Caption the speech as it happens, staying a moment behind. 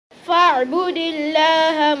فاعبد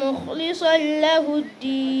الله مخلصا له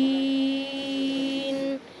الدين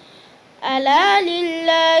ألا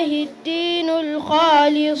لله الدين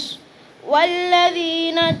الخالص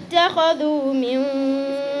والذين اتخذوا من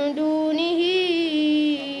دونه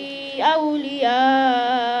أولياء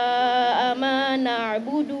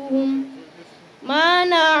ما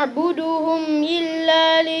نعبدهم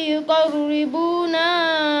إلا ليقربونا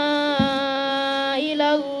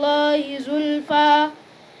إلى الله زلفى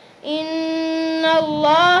إن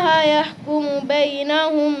الله يحكم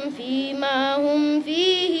بينهم فيما هم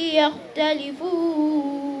فيه يختلفون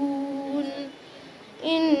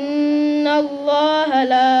إن الله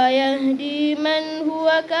لا يهدي من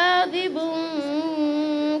هو كاذب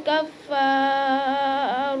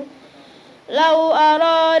كفار لو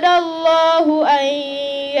أراد الله أن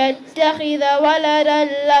يتخذ ولدا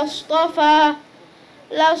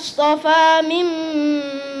لاصطفى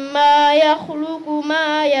مما يخلق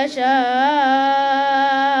ما يشاء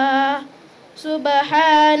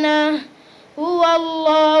سبحانه هو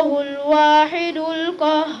الله الواحد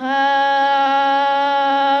القهار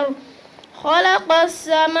خلق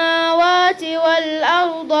السماوات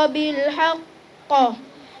والأرض بالحق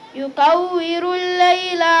يكور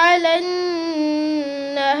الليل على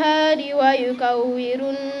النهار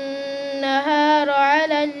ويكور النهار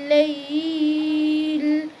على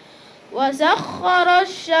الليل وسخر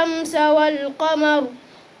الشمس والقمر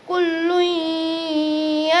كل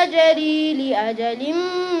يجري لأجل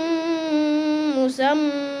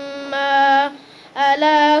مسمى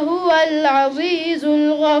ألا هو العزيز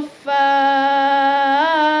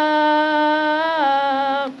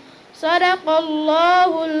الغفار صدق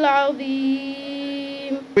الله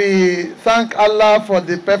العظيم. We thank Allah for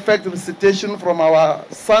the perfect recitation from our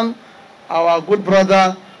son, our good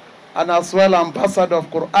brother, and as well ambassador of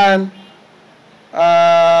Quran,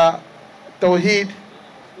 Tawheed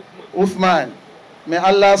Uthman. May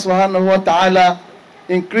Allah subhanahu wa ta'ala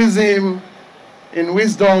increase him in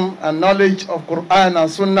wisdom and knowledge of Quran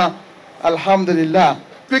and Sunnah. Alhamdulillah.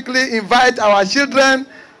 Quickly invite our children,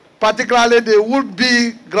 particularly the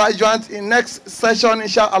would-be graduates in next session,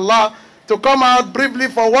 inshallah, to come out briefly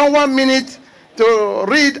for one minute to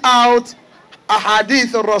read out a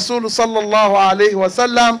hadith of Rasul sallallahu alayhi wa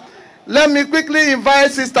sallam. Let me quickly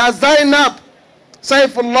invite Sister Zainab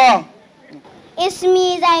Saifullah.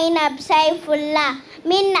 اسمي زينب سيف الله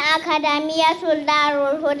من أكاديمية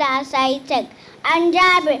دار الهدى CITEC عن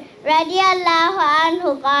جابر رضي الله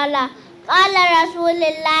عنه قال قال رسول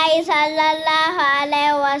الله صلى الله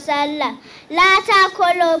عليه وسلم لا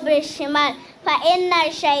تأكلوا بالشمال فإن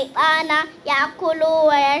الشيطان يأكل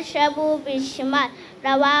ويشرب بالشمال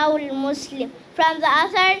رواه المسلم. From the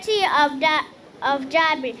authority of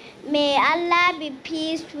Jabir, may Allah be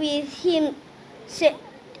pleased with him,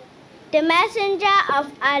 the Messenger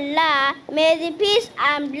of Allah, may the peace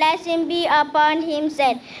and blessing be upon him,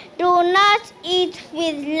 said, do not eat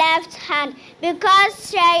with left hand,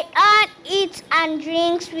 because Shaitan eats and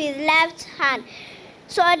drinks with left hand.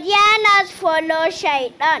 So dare not follow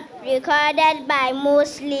Shaitan, recorded by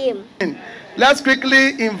Muslim. Let's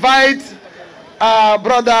quickly invite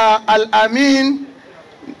Brother Al-Amin,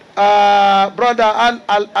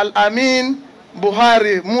 Al-Amin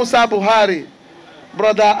Buhari, Musa Buhari.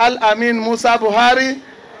 Brother Al-Amin Musa Buhari,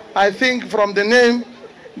 I think from the name,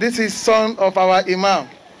 this is son of our Imam.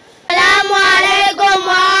 Assalamu alaikum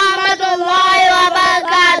wa rahmatullahi wa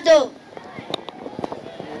barakatuh.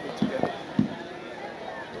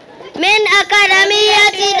 من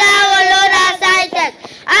أكاديمية دار الهدى CITEC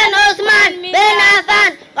عن عثمان بن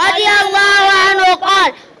عفان رضي الله عنه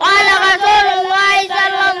قال قال رسول الله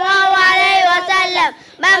صلى الله عليه وسلم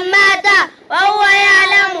من مات وهو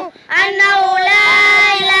يعلم أنه لا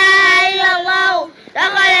إله إلا الله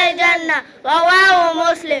دخل الجنة رواه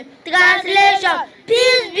مسلم. Translation: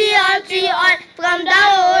 Peace be unto you all from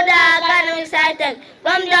Darul Huda Academy CITEC,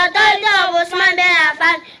 from the authority of Usman bin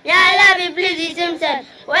Affan. May Allah be pleased with himself.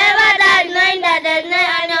 Whoever dies knowing that there is no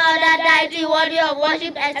any other deity worthy of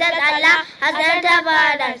worship except Allah has entered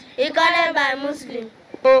paradise. Recorded by Muslim.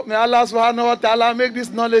 Oh, may Allah subhanahu wa ta'ala make this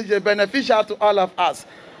knowledge beneficial to all of us.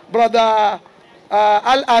 Brother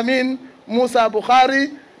Al-Amin Musa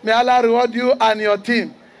Bukhari, may Allah reward you and your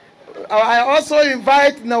team. I also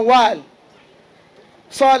invite Nawal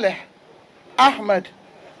Saleh Ahmed.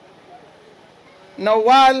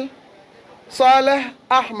 Nawal Saleh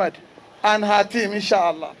Ahmed and her team,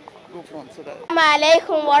 inshallah. Go from today. Assalamu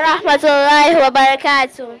alaikum wa rahmatullahi wa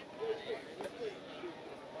barakatuh.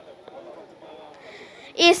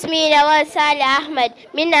 اسمي نوال صالح أحمد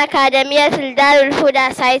من أكاديمية دار الهدى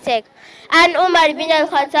CITEC عن عمر بن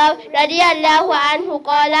الخطاب رضي الله عنه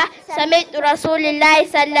قال سمعت رسول الله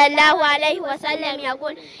صلى الله عليه وسلم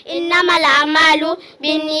يقول إنما الأعمال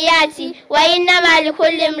بالنيات وإنما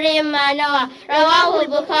لكل امرئ ما نوى رواه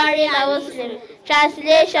البخاري ومسلم.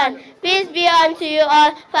 Translation. Peace be unto you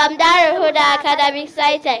all from NURUL Huda Academic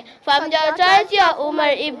CITEC. From the authority of Umar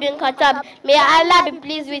ibn Khattab, may Allah be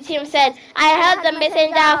pleased with him, said, I heard the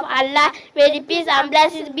messenger of Allah, may the peace and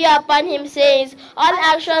blessings be upon him, says, all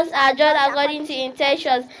actions are judged according to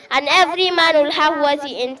intentions, and every man will have what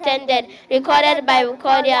he intended. Recorded by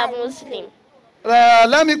Bukhari and Muslim.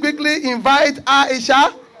 Let me quickly invite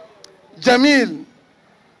Aisha Jamil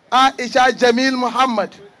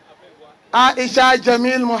Muhammad. Aisha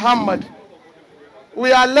Jamil Muhammad.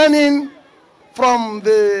 We are learning from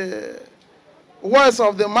the words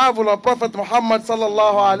of the marvel of Prophet Muhammad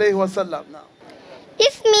sallallahu alaihi wasallam. Now,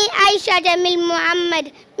 اسمي عائشة جميل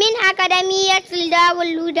محمد من أكاديمية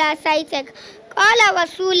NURUL Huda CITEC. قال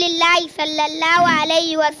رسول الله صلى الله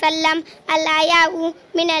عليه وسلم الحياء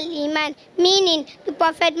من الإيمان, meaning the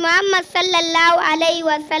Prophet Muhammad sallallahu alaihi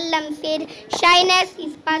wasallam said shyness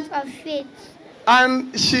is part of faith.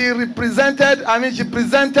 and she presented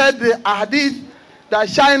the hadith that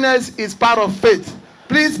shyness is part of faith.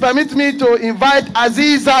 Please permit me to invite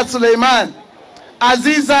Aziza Suleiman.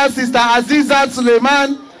 Sister Aziza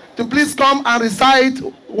Suleiman, to please come and recite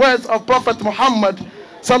words of Prophet Muhammad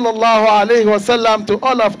sallallahu alaihi wasallam to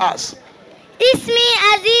all of us. Ismi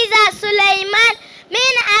Aziza Suleiman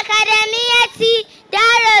min Akademiyati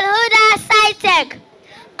NURUL Huda CITEC.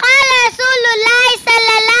 قال رسول الله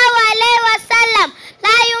صلى الله عليه وسلم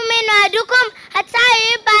لا يؤمن أحدكم حتى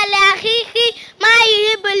يحب لأخيه ما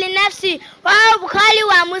يحب لنفسه رواه البخاري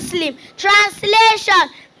ومسلم. Translation.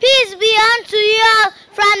 Peace be unto you all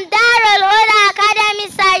from NURUL Huda Academy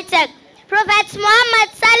CITEC. Prophet Muhammad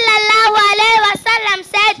sallallahu alaihi wasallam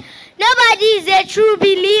said, nobody is a true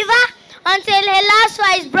believer until he loves for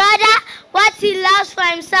his brother what he loves for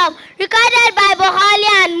himself. Recorded by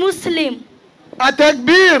Bukhari and Muslim.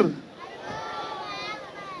 Atakbir.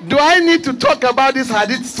 Do I need to talk about this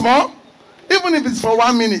hadith small? Even if it's for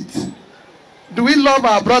 1 minute. Do we love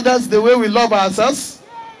our brothers the way we love ourselves?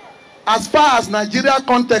 As far as Nigeria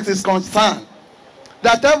context is concerned,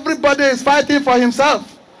 that everybody is fighting for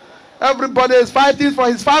himself. Everybody is fighting for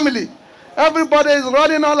his family. Everybody is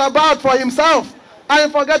running all about for himself.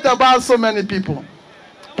 And forget about so many people.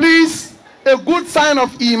 Please, a good sign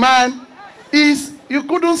of Iman is you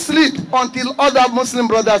couldn't sleep until other Muslim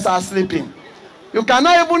brothers are sleeping. You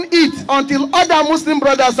cannot even eat until other Muslim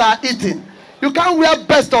brothers are eating. You can't wear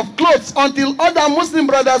best of clothes until other Muslim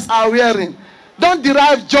brothers are wearing. Don't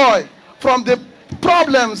derive joy from the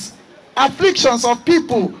problems, afflictions of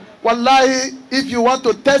people. Wallahi, if you want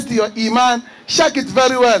to test your Iman, check it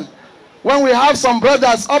very well. When we have some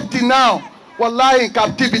brothers up till now, wallahi, in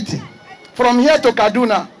captivity, from here to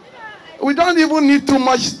Kaduna, we don't even need too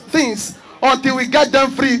much things until we get them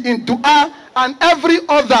free in Dua and every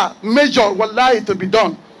other measure, wallahi, to be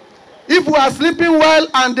done. If we are sleeping well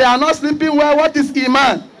and they are not sleeping well, what is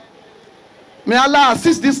Iman? May Allah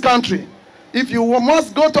assist this country. If you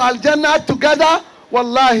must go to Al-Jannah together,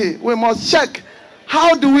 wallahi, we must check,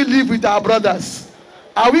 how do we live with our brothers?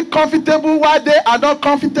 Are we comfortable while they are not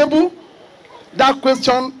comfortable? That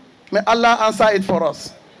question, may Allah answer it for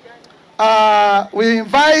us. We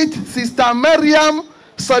invite Sister Maryam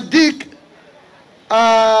Sadiq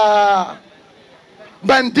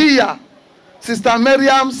Bandia. Sister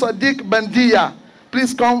Maryam Sadiq Bandia,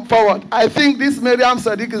 please come forward. I think this Maryam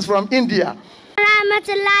Sadiq is from India.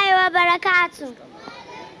 Rahmatullahi wa barakatuh.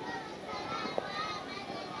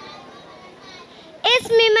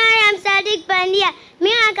 اسمي مريم صديق بندية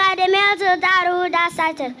من أكاديمية NURUL Huda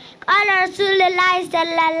CITEC. قال رسول الله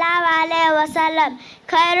صلى الله عليه وسلم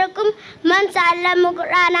خيركم من تعلم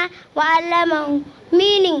القرآن وعلمه,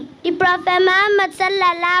 meaning the Prophet Muhammad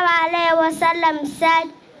sallallahu alaihi wasallam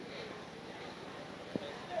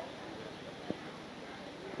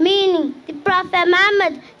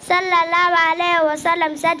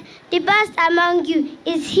said, the best among you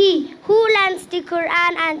is he who learns the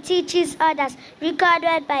Quran and teaches others.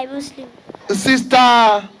 Recorded by Muslim.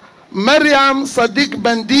 Sister Maryam Sadiq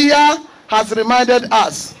Bandia has reminded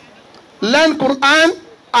us, learn Quran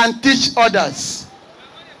and teach others.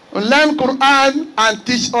 Learn Quran and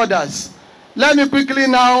teach others. Let me quickly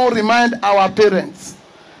now remind our parents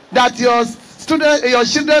that your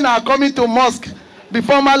children are coming to mosque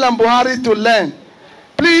before Malam Buhari to learn.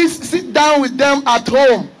 Please sit down with them at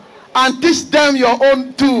home and teach them your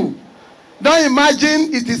own too. Don't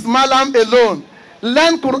imagine it is Malam alone.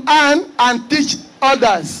 Learn Quran and teach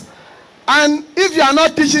others. And if you are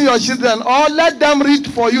not teaching your children or let them read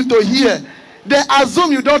for you to hear, they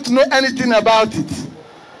assume you don't know anything about it.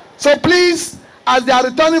 So please, as they are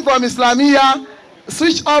returning from Islamia,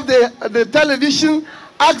 switch off the television,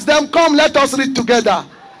 ask them, come, let us read together.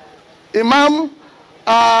 Imam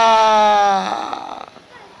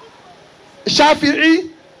Shafi'i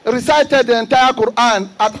recited the entire Quran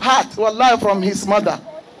at heart, wallahi, from his mother,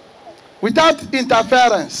 without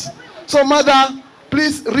interference. So mother,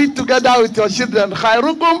 please read together with your children.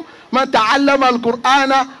 Khairukum man ta'allama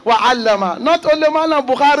al-Qur'ana wa 'allama. Not only Malam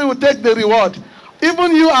Bukhari will take the reward.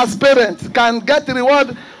 Even you as parents can get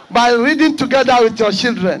reward by reading together with your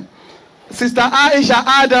children. Sister Aisha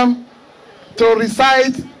Adam to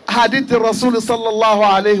recite Hadith Rasul sallallahu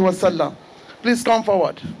alayhi wa sallam. Please come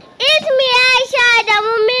forward. اسمي عائشة آدم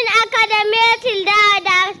من أكاديمية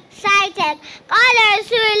الدعوة CITEC. قال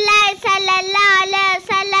رسول الله صلى الله عليه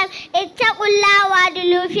وسلم اتقوا الله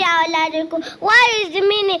وعدلوا في أولادكم. What is the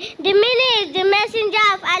meaning? The meaning is the messenger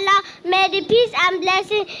of Allah, may the peace and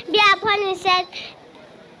blessing be upon him, said,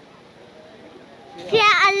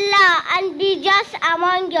 fear Allah and be just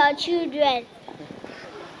among your children.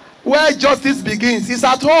 Where justice begins is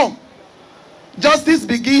at home. Justice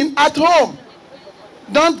begins at home.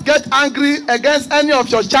 Don't get angry against any of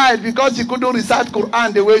your child because you couldn't recite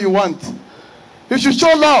Quran the way you want. You should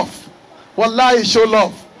show love. Wallahi, show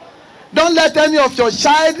love. Don't let any of your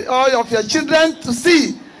child or of your children to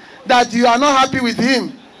see that you are not happy with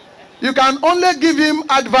him. You can only give him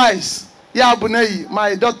advice. Ya Bunay,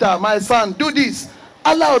 my daughter, my son, do this.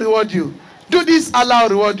 Allah will reward you. Do this, Allah will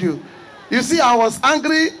reward you. You see, I was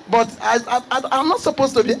angry, but I'm not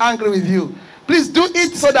supposed to be angry with you. Please do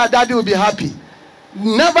it so that daddy will be happy.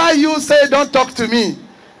 Never you say, don't talk to me.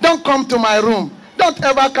 Don't come to my room. Don't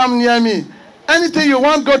ever come near me. Anything you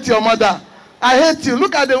want, go to your mother. I hate you.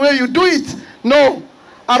 Look at the way you do it. No.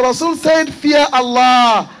 Our Rasul said, fear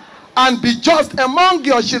Allah and be just among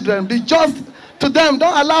your children. Be just to them.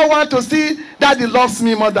 Don't allow one to see daddy loves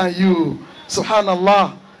me more than you.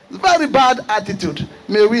 Subhanallah. Very bad attitude.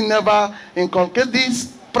 May we never inculcate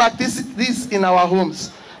this, practice this in our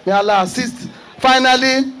homes. May Allah assist.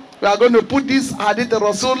 Finally, we are going to put this Hadith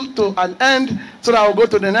Rasul to an end so that we'll go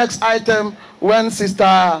to the next item when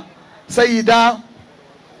Sister Sayyida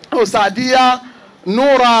Sadia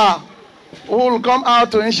Noura will come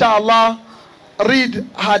out to, inshallah, read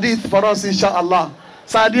Hadith for us, inshallah.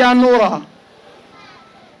 Sadia Noura.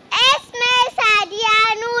 اسمي سعدية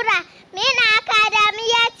نورة من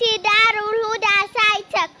أكاديمية الهدى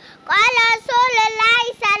CITEC. قال رسول الله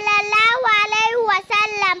صلى الله عليه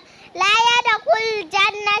وسلم لا يدخل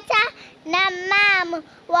الجنة نمام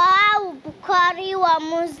رواه البخاري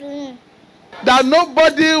ومسلم. That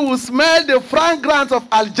nobody will smell the fragrance of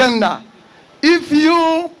Al-Jannah if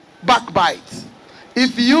you backbite,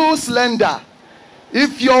 if you slander,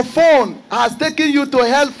 if your phone has taken you to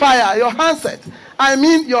hellfire, your handset,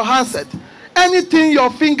 your handset, anything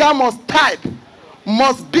your finger must type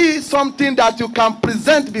must be something that you can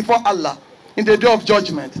present before Allah in the day of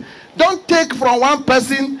judgment. Don't take from one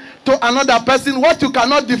person to another person what you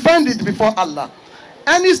cannot defend it before Allah.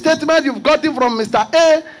 Any statement you've gotten from Mr.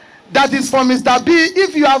 A that is from Mr. B,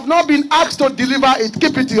 if you have not been asked to deliver it,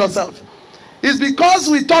 keep it to yourself. It's because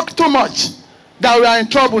we talk too much that we are in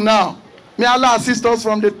trouble now. May Allah assist us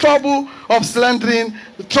from the trouble of slandering,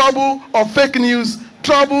 the trouble of fake news,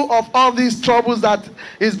 trouble of all these troubles that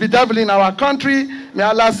is bedeviling our country. May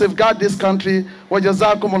Allah safeguard this country. Wa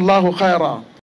jazakumullahu khaira.